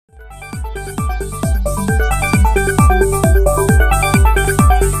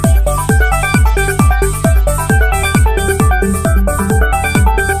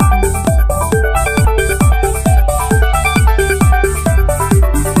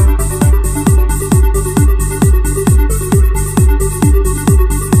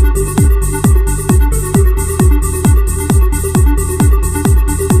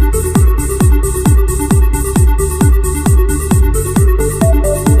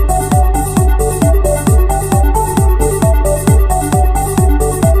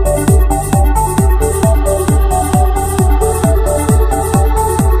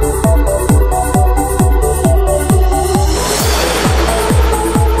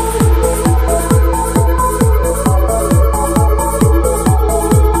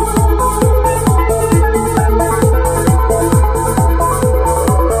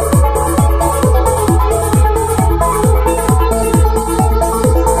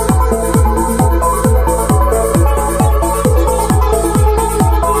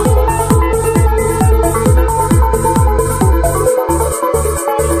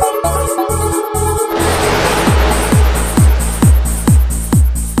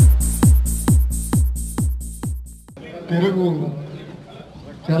తెలుగు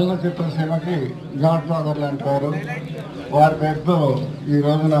చలనచిత్ర సీమకి God father లాంటి వారు. వారి పేరుతో ఈ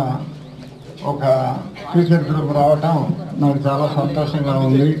రోజున ఒక ఫీచర్ గ్రూప్ రావటం నాకు చాలా సంతోషంగా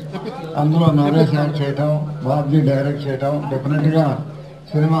ఉంది. అందులో నరేష్ యాక్ట్ చేయటం, బాబ్జీ డైరెక్ట్ చేయటం, డెఫినెట్గా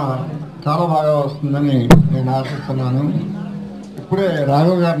సినిమా చాలా బాగా వస్తుందని నేను ఆశిస్తున్నాను. ఇప్పుడే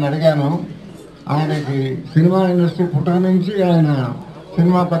రాఘవ్ గారిని అడిగాను, ఆయనకి సినిమా ఇండస్ట్రీ పుట్టుక నుంచి ఆయన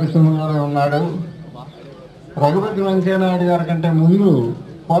సినిమా పరిశ్రమలోనే ఉన్నాడు. రఘుపతి వెంకయ్య నాయుడు గారి కంటే ముందు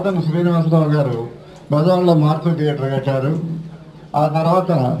పోతన శ్రీనివాసరావు గారు బజార్లో మార్కు థియేటర్ కట్టారు. ఆ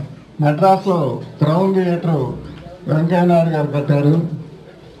తర్వాత మెడ్రాస్లో క్రౌన్ థియేటర్ వెంకయ్య నాయుడు గారు కట్టారు.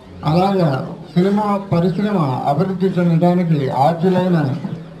 అలాగా సినిమా పరిశ్రమ అభివృద్ధి చెందడానికి ఆద్యులైన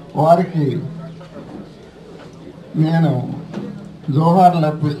వారికి నేను జోహార్లు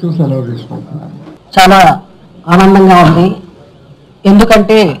అర్పిస్తూ సెలవు తీసుకుంటున్నాను. చాలా ఆనందంగా ఉంది.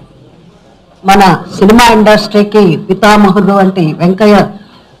 ఎందుకంటే మన సినిమా ఇండస్ట్రీకి పితామహుడు వంటి వెంకయ్య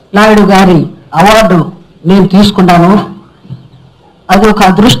నాయుడు గారి అవార్డు నేను తీసుకున్నాను. అది ఒక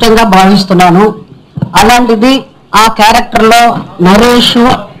అదృష్టంగా భావిస్తున్నాను. అలాంటిది ఆ క్యారెక్టర్లో నరేష్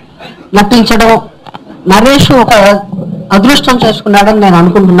నటించడం, నరేష్ ఒక అదృష్టం చేసుకున్నాడని నేను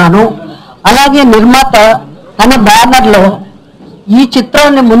అనుకుంటున్నాను. అలాగే నిర్మాత తన బ్యానర్లో ఈ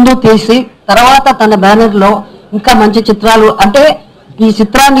చిత్రాన్ని ముందు తీసి తర్వాత తన బ్యానర్లో ఇంకా మంచి చిత్రాలు, అంటే ఈ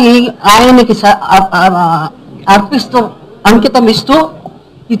చిత్రాన్ని ఆయనకి అంకితం ఇస్తూ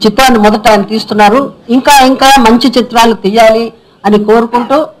ఈ చిత్రాన్ని మొదట ఆయన తీస్తున్నారు. ఇంకా ఇంకా మంచి చిత్రాలు తీయాలి అని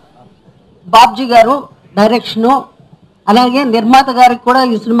కోరుకుంటూ బాబ్జీ గారు డైరెక్షను, అలాగే నిర్మాత గారికి కూడా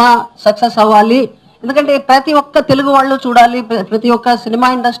ఈ సినిమా సక్సెస్ అవ్వాలి. ఎందుకంటే ప్రతి ఒక్క తెలుగు వాళ్ళు చూడాలి, ప్రతి ఒక్క సినిమా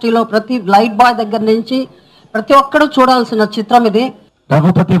ఇండస్ట్రీలో ప్రతి లైట్ బాయ్ దగ్గర నుంచి ప్రతి ఒక్కరు చూడాల్సిన చిత్రం ఇది.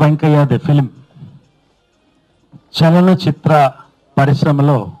 రఘుపతి వెంకయ్య ది ఫిలిం చలనచిత్ర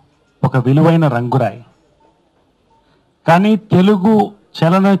పరిశ్రమలో ఒక విలువైన రంగురాయి. కానీ తెలుగు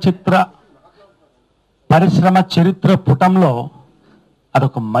చలనచిత్ర పరిశ్రమ చరిత్ర పుటంలో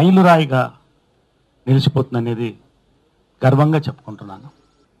అదొక మైలురాయిగా నిలిచిపోతుందనేది గర్వంగా చెప్పుకుంటున్నాను.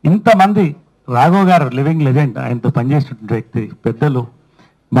 ఇంతమంది రాఘవ్ గారు లివింగ్ లెజెండ్, ఆయనతో పనిచేసినటువంటి వ్యక్తి, పెద్దలు,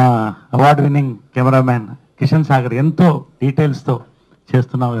 మా award winning cameraman Kishan Sagar ఎంతో డీటెయిల్స్తో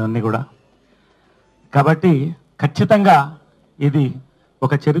చేస్తున్నాం ఇవన్నీ కూడా. కాబట్టి ఖచ్చితంగా ఇది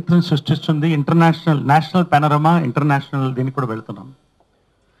ఒక చరిత్రను సృష్టిస్తుంది. నేషనల్ పానోరమా ఇంటర్నేషనల్ దీనికి కూడా వెళుతున్నాం,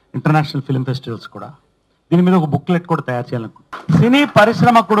 ఇంటర్నేషనల్ ఫిల్మ్ ఫెస్టివల్స్ కూడా. దీని మీద ఒక బుక్లెట్ కూడా తయారు చేయాలనుకుంటున్నాను. సినీ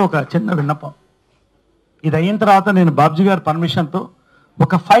పరిశ్రమకు కూడా ఒక చిన్న విన్నపం, ఇది అయిన తర్వాత నేను బాబ్జీ గారి పర్మిషన్తో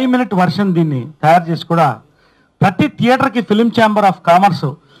ఒక 5 minute వర్షన్ దీన్ని తయారు చేసి కూడా ప్రతి థియేటర్కి ఫిలిం ఛాంబర్ ఆఫ్ కామర్స్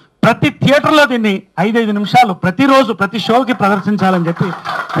ప్రతి థియేటర్లో దీన్ని 5-5 నిమిషాలు ప్రతిరోజు ప్రతి షోకి ప్రదర్శించాలని చెప్పి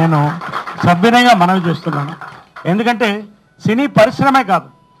నేను సభ్యంగా మనవి చేస్తున్నాను. ఎందుకంటే సినీ పరిశ్రమే కాదు,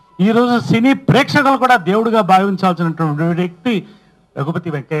 ఈరోజు సినీ ప్రేక్షకులు కూడా దేవుడిగా భావించాల్సినటువంటి వ్యక్తి రఘుపతి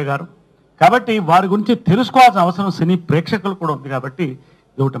వెంకయ్య గారు. కాబట్టి వారి గురించి తెలుసుకోవాల్సిన అవసరం సినీ ప్రేక్షకులు కూడా ఉంది. కాబట్టి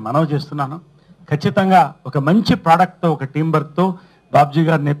ఇది ఒకటి మనవి చేస్తున్నాను. ఖచ్చితంగా ఒక మంచి ప్రోడక్ట్తో, ఒక టీం వర్క్తో, బాబ్జీ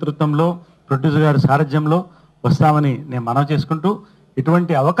గారి నేతృత్వంలో, ప్రొడ్యూసర్ గారి సారథ్యంలో వస్తామని నేను మనవి చేసుకుంటూ,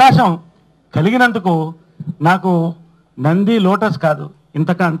 ఇటువంటి అవకాశం కలిగినందుకు నాకు నంది లోటస్ కాదు,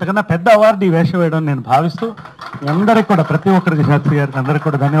 అంతకన్నా పెద్ద అవార్డు ఈ వేషం వేయడం నేను భావిస్తూ, అందరికి కూడా ప్రతి ఒక్కరికి, శాస్త్రి గారికి అందరికి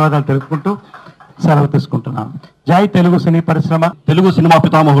కూడా ధన్యవాదాలు తెలుపుకుంటూ సెలవు తీసుకుంటున్నాను. జై తెలుగు సినీ పరిశ్రమ. తెలుగు సినిమా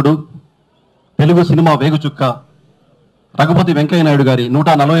పితామహుడు, తెలుగు సినిమా వేగుచుక్క రఘుపతి వెంకయ్య నాయుడు గారి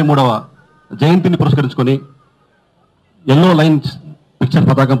 143వ జయంతిని పురస్కరించుకొని ఎల్లో లైన్స్ పిక్చర్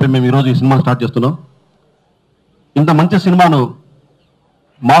పతాకంపై మేము ఈరోజు ఈ సినిమా స్టార్ట్ చేస్తున్నాం. ఇంత మంచి సినిమాను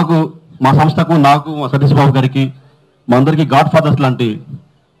మాకు, మా సంస్థకు, నాకు, మా సతీష్ బాబు గారికి, మా అందరికీ గాడ్ ఫాదర్స్ లాంటి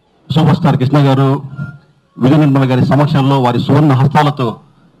సూపర్ స్టార్ కృష్ణ గారు, విజయ నిర్మల గారి సమక్షంలో వారి సువర్ణ హస్తాలతో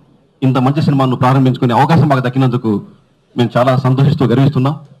ఇంత మంచి సినిమాను ప్రారంభించుకునే అవకాశం మాకు దక్కినందుకు మేము చాలా సంతోషిస్తూ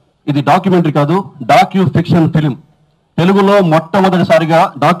గర్విస్తున్నాం. ఇది డాక్యుమెంటరీ కాదు, డాక్యూ ఫిక్షన్ ఫిలిం. తెలుగులో మొట్టమొదటిసారిగా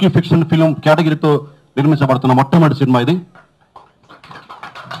డాక్యూ ఫిక్షన్ ఫిలిం కేటగిరీతో నిర్మించబడుతున్న మొట్టమొదటి సినిమా ఇది.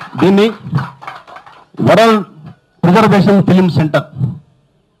 దీన్ని వరల్డ్ ప్రిజర్వేషన్ ఫిలిం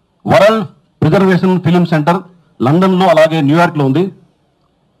సెంటర్ లండన్లో, అలాగే న్యూయార్క్లో ఉంది.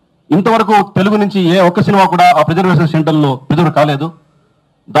 ఇంతవరకు తెలుగు నుంచి ఏ ఒక్క సినిమా కూడా ఆ ప్రిజర్వేషన్ సెంటర్లో ప్రిజర్వ్ కాలేదు.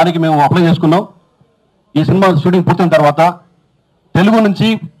 దానికి మేము అప్లై చేసుకున్నాం. ఈ సినిమా షూటింగ్ పూర్తయిన తర్వాత తెలుగు నుంచి,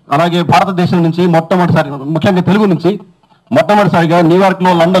 అలాగే భారతదేశం నుంచి ముఖ్యంగా తెలుగు నుంచి మొట్టమొదటిసారిగా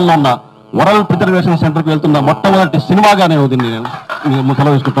న్యూయార్క్లో, లండన్లో ఉన్న వరల్డ్ ప్రిజర్వేషన్ సెంటర్కి వెళ్తున్న మొట్టమొదటి సినిమాగా నేను దీన్ని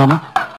సెలవు తీసుకుంటాను.